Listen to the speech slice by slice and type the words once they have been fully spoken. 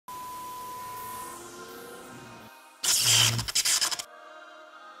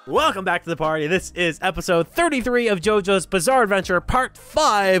Welcome back to the party. This is episode 33 of JoJo's Bizarre Adventure Part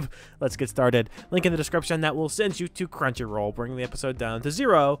 5. Let's get started. Link in the description that will send you to Crunchyroll, bringing the episode down to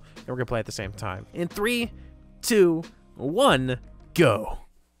 0, and we're going to play at the same time. In 3, 2, 1, go.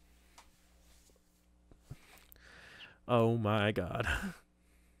 Oh my god.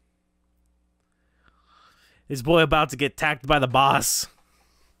 Is boy about to get attacked by the boss?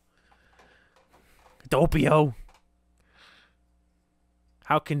 Doppio.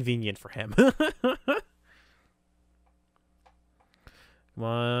 How convenient for him. Come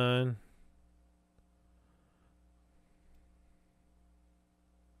on.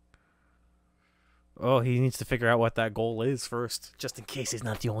 Oh, he needs to figure out what that goal is first, just in case he's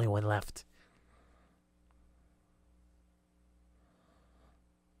not the only one left.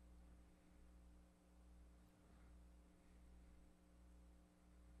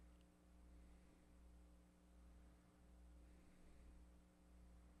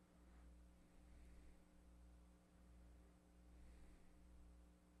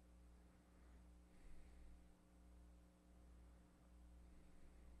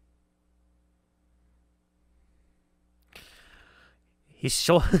 He's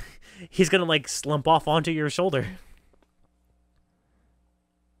gonna like slump off onto your shoulder.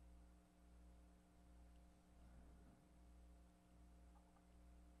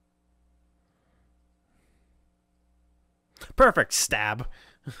 Perfect stab.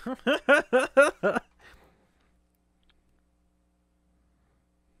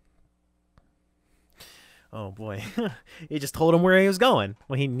 Oh boy. He just told him where he was going.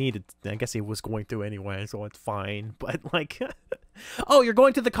 Well, he needed, I guess he was going to anyway, so it's fine. But like, oh, you're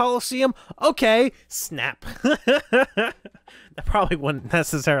going to the Coliseum? Okay, snap. That probably wouldn't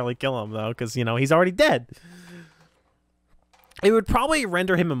necessarily kill him though, because, you know, he's already dead. It would probably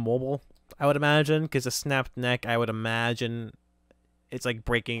render him immobile, I would imagine, because a snapped neck, I would imagine it's like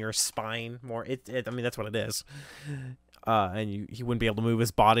breaking your spine more. I mean, that's what it is. And he wouldn't be able to move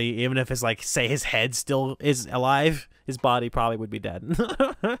his body, even if his, like, say his head still is alive, his body probably would be dead.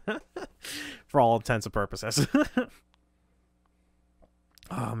 For all intents and purposes.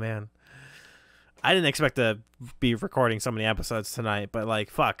 Oh, man. I didn't expect to be recording so many episodes tonight, but, like,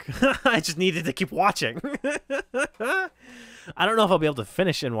 fuck. I just needed to keep watching. I don't know if I'll be able to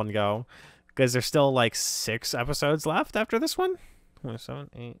finish in one go, because there's still, like, 6 episodes left after this one. 7,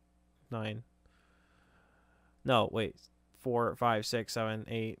 8, 9. No, wait. 4, 5, 6, 7,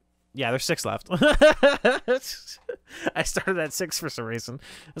 8. Yeah, there's 6 left. I started at 6 for some reason.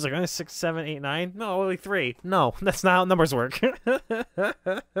 I was like, oh, 6, 7, 8, 9? No, only 3. No, that's not how numbers work.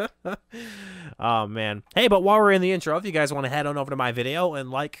 Oh, man. Hey, but while we're in the intro, if you guys want to head on over to my video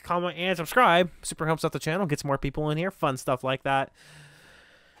and like, comment, and subscribe, super helps out the channel, gets more people in here, fun stuff like that.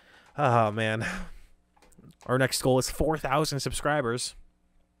 Oh, man. Our next goal is 4,000 subscribers.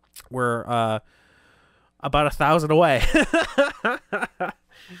 We're, about 1,000 away.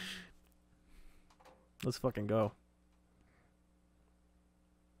 Let's fucking go.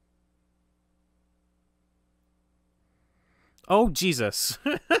 Oh, Jesus.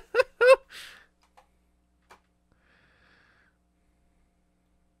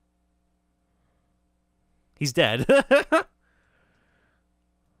 He's dead.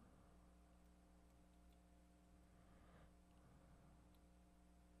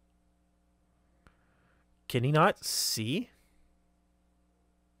 Can he not see?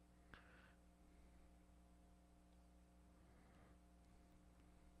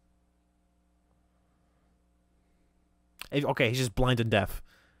 Okay, he's just blind and deaf.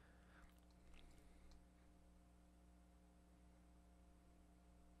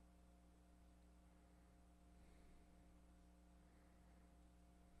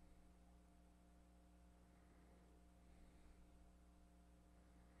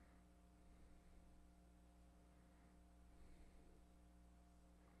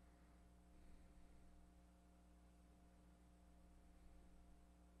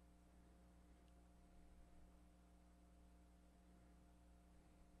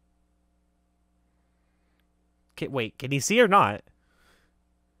 Wait, can he see or not?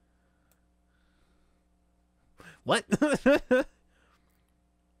 What?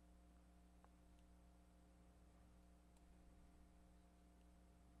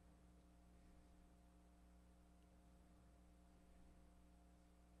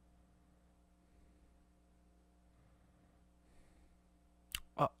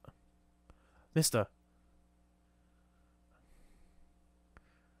 Mister.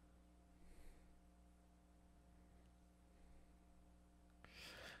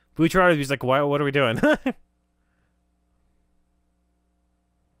 Bouchard, he's like, what are we doing?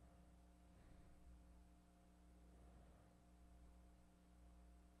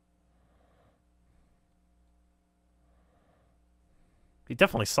 He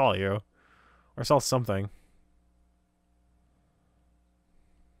definitely saw you. Or saw something.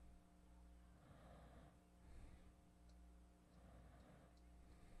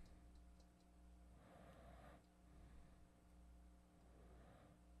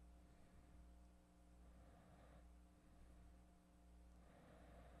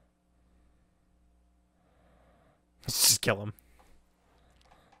 Let's just kill him.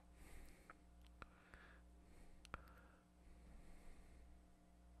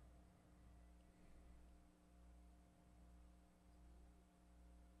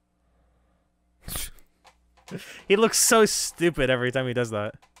 He looks so stupid every time he does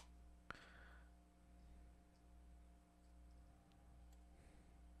that.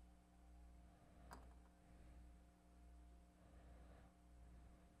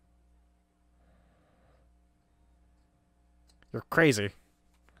 You're crazy.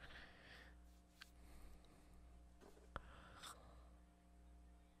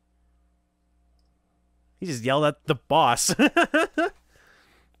 He just yelled at the boss.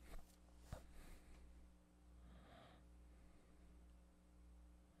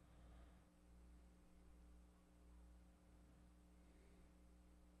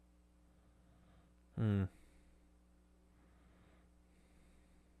 Hmm.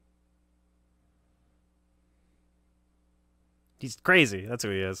 He's crazy. That's who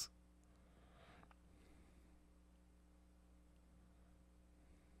he is.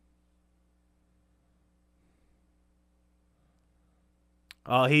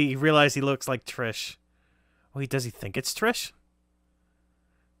 Oh, he realized he looks like Trish. Oh, does he think it's Trish?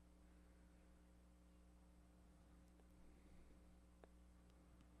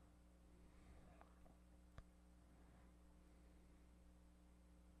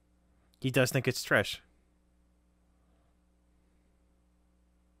 He does think it's Trish.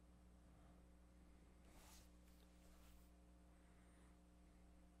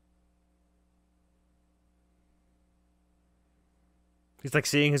 He's like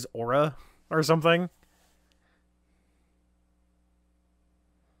seeing his aura or something.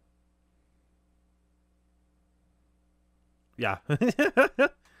 Yeah.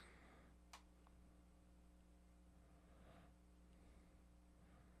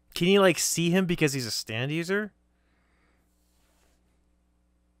 Can you like see him because he's a stand user?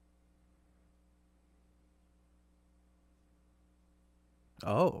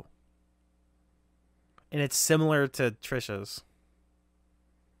 Oh. And it's similar to Trisha's.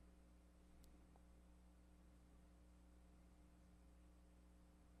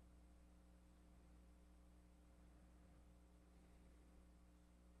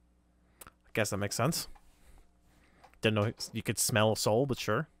 I guess that makes sense. Didn't know you could smell a soul, but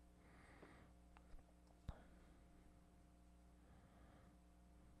sure.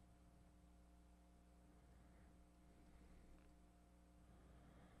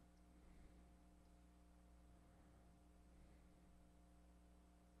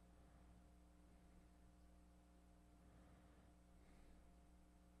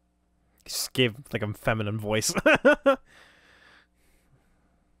 He just gave like a feminine voice.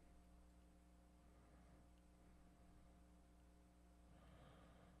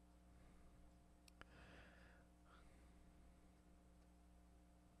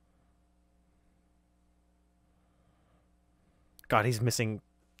 God, he's missing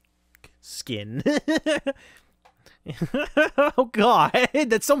skin. Oh God,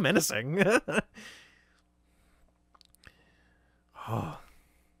 that's so menacing. Oh.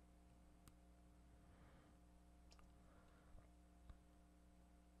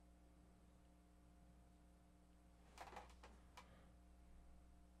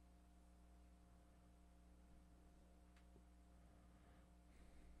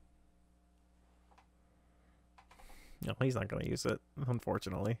 No, he's not going to use it,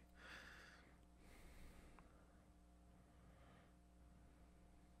 unfortunately.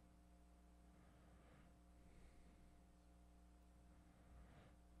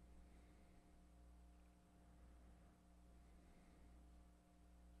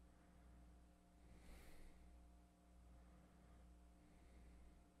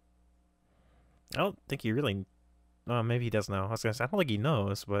 I don't think he really... maybe he does know. I was going to say, I don't think he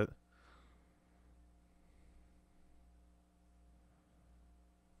knows, but...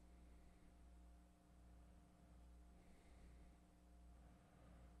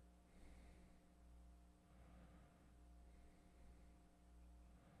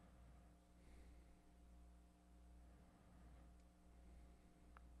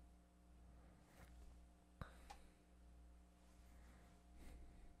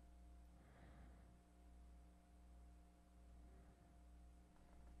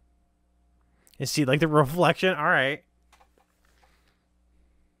 Is she like the reflection? All right.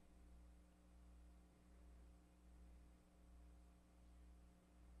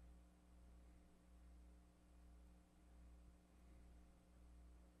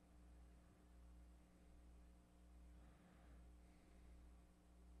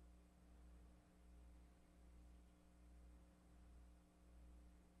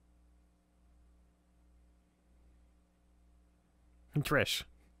 Trish.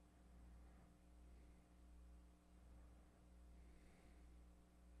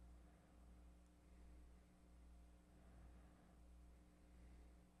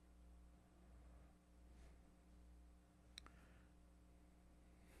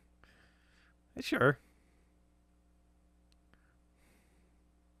 Sure.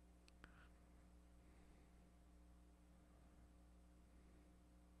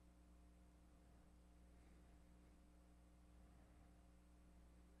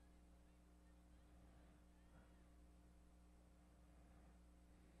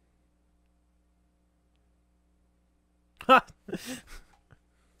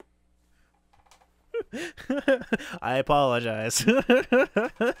 I apologize.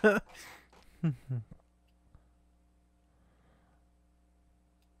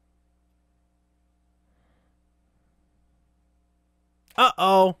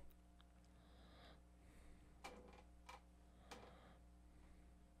 Uh-oh.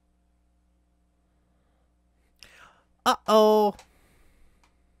 Uh-oh.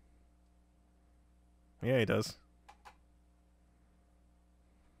 Yeah, he does.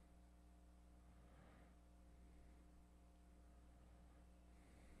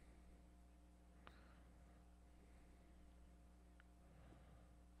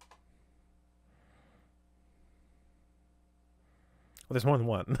 Well, there's more than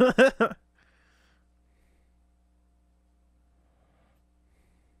one. I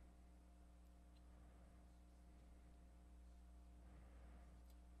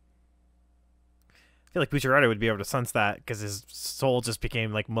feel like Bucciarati would be able to sense that because his soul just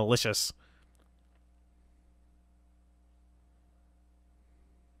became like malicious.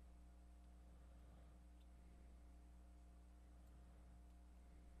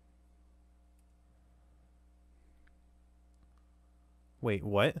 Wait,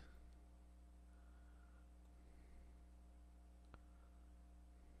 what?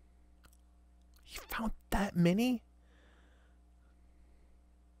 He found that many?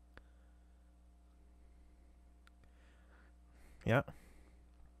 Yeah.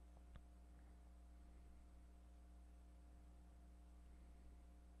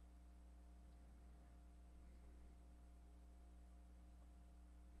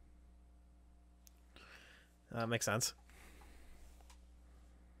 Makes sense.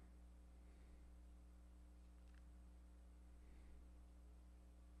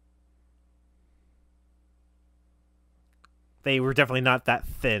 They were definitely not that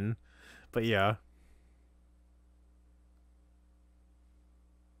thin, but yeah.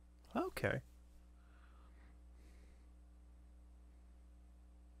 Okay.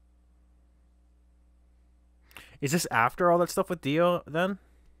 Is this after all that stuff with Dio then?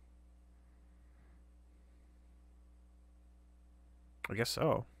 I guess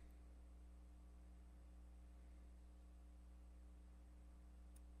so.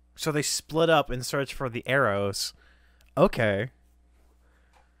 So they split up in search for the arrows. Okay.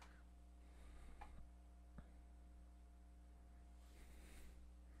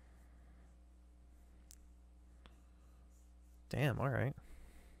 Damn, alright.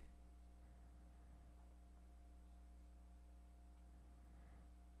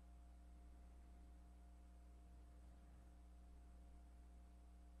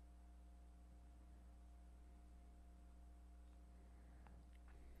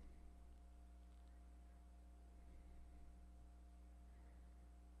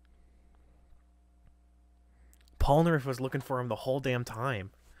 Polnareff was looking for him the whole damn time.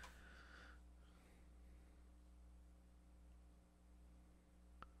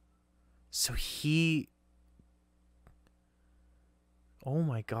 So he... Oh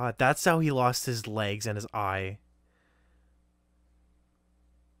my god, that's how he lost his legs and his eye.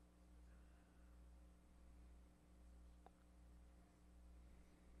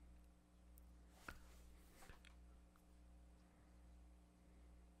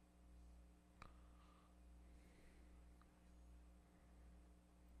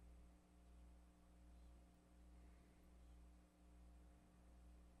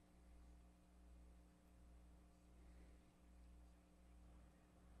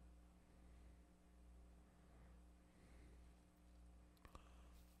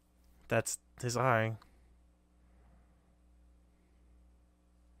 That's his eye.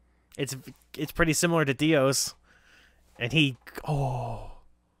 It's it's pretty similar to Dio's. And he... Oh...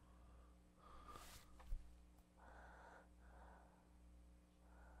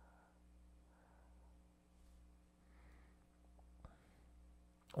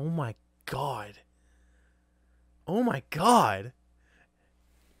 Oh my god. Oh my god.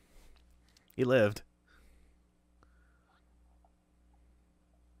 He lived.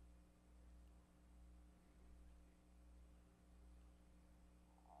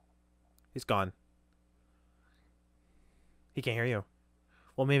 He's gone. He can't hear you.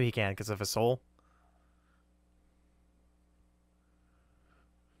 Well, maybe he can because of his soul.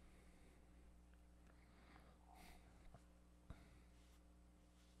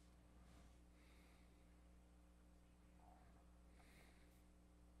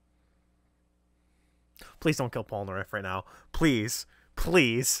 Please don't kill Polnareff right now. Please.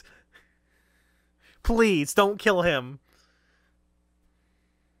 Please. Please don't kill him.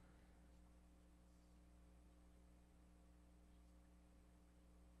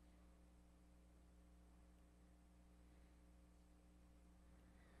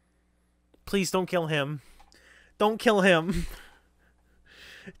 Please don't kill him. Don't kill him.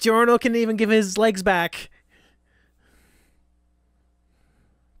 Giorno can even give his legs back.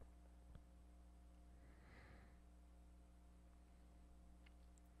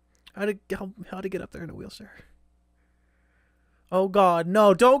 How to get up there in a wheelchair? Oh God,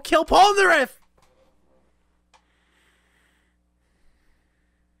 no! Don't kill Polnareff!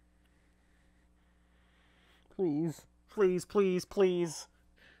 Please, please, please, please.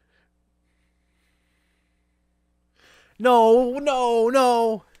 No, no,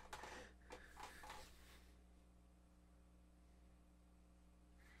 no!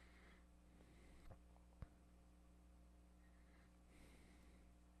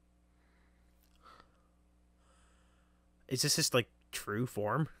 Is this his, like, true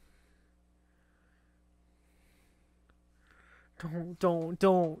form?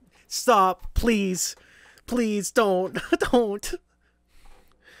 Don't. Stop, please. Please, don't. Don't.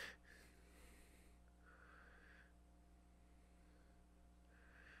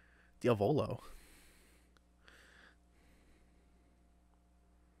 Diavolo.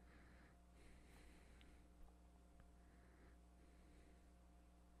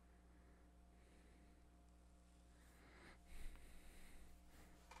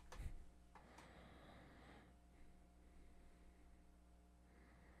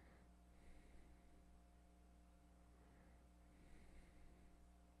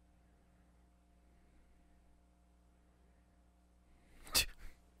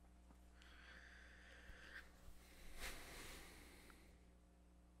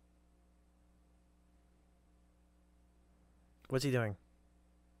 What's he doing?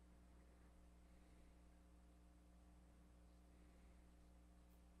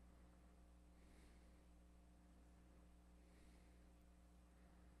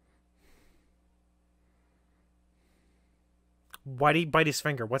 Why'd he bite his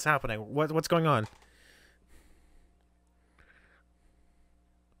finger? What's happening? What's going on?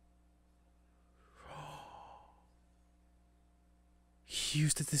 He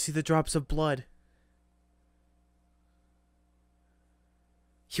used it to see the drops of blood.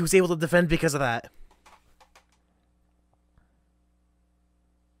 He was able to defend because of that.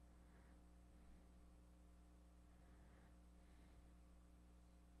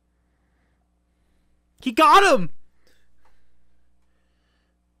 He got him!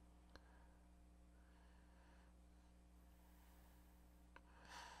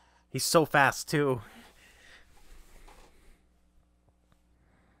 He's so fast, too.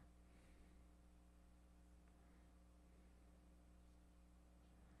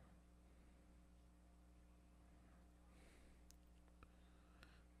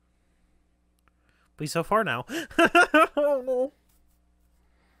 But he's so far now. Oh, no.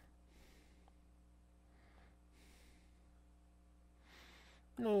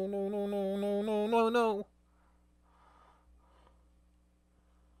 No, no, no, no, no, no, no, no.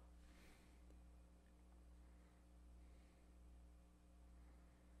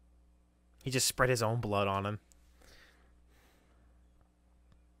 He just spread his own blood on him.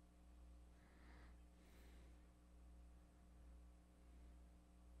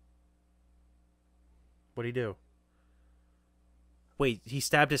 What'd he do? Wait, he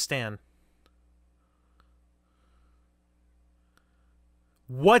stabbed his Stan.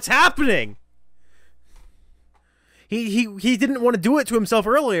 What's happening? He didn't want to do it to himself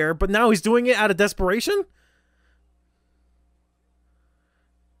earlier, but now he's doing it out of desperation?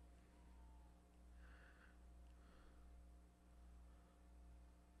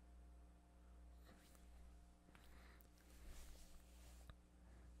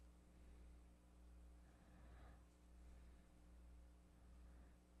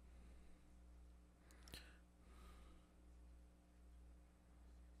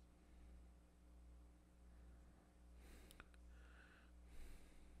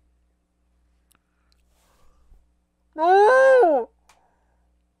 No!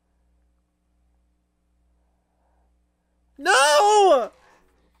 No!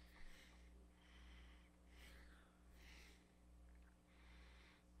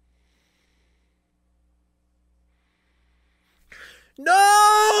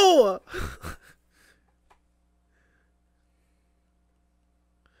 No!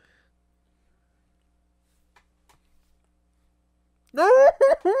 No!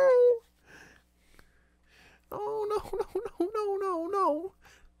 Oh, no, no, no, no, no, no.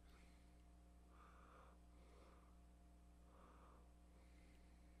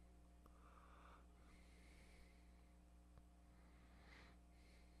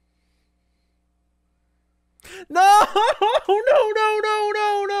 No! No, no, no,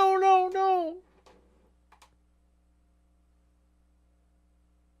 no, no, no, no.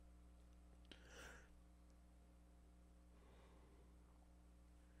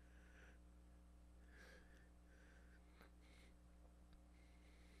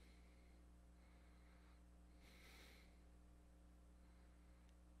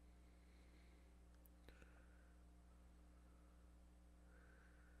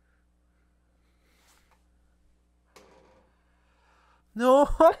 No.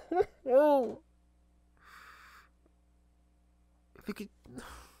 No. If you could.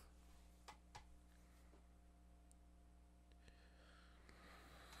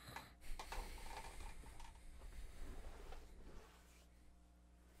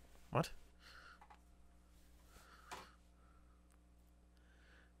 What?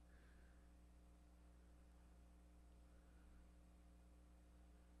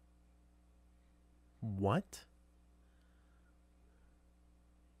 What?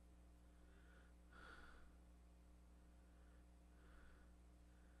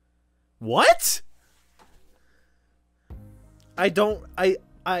 What? I don't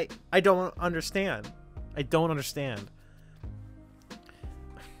understand. I don't understand.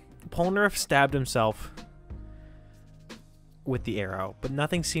 Polnareff stabbed himself with the arrow, but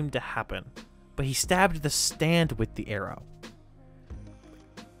nothing seemed to happen. But he stabbed the stand with the arrow.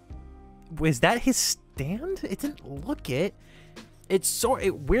 Was that his stand? It didn't look it.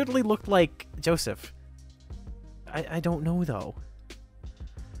 It weirdly looked like Joseph. I don't know though.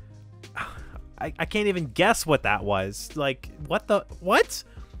 I can't even guess what that was. Like, what the... What?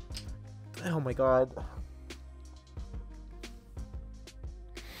 Oh my god.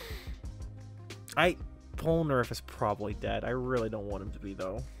 Polnareff is probably dead. I really don't want him to be,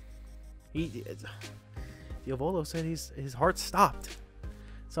 though. Diavolo said his heart stopped.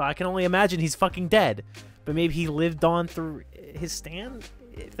 So I can only imagine he's fucking dead. But maybe he lived on through his stand?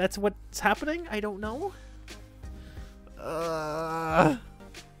 If that's what's happening? I don't know.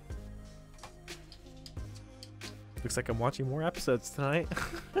 Looks like I'm watching more episodes tonight.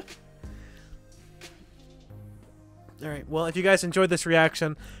 Alright, well, if you guys enjoyed this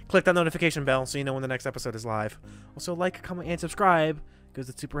reaction, click that notification bell so you know when the next episode is live. Also, like, comment, and subscribe, because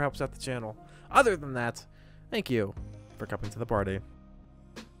it super helps out the channel. Other than that, thank you for coming to the party.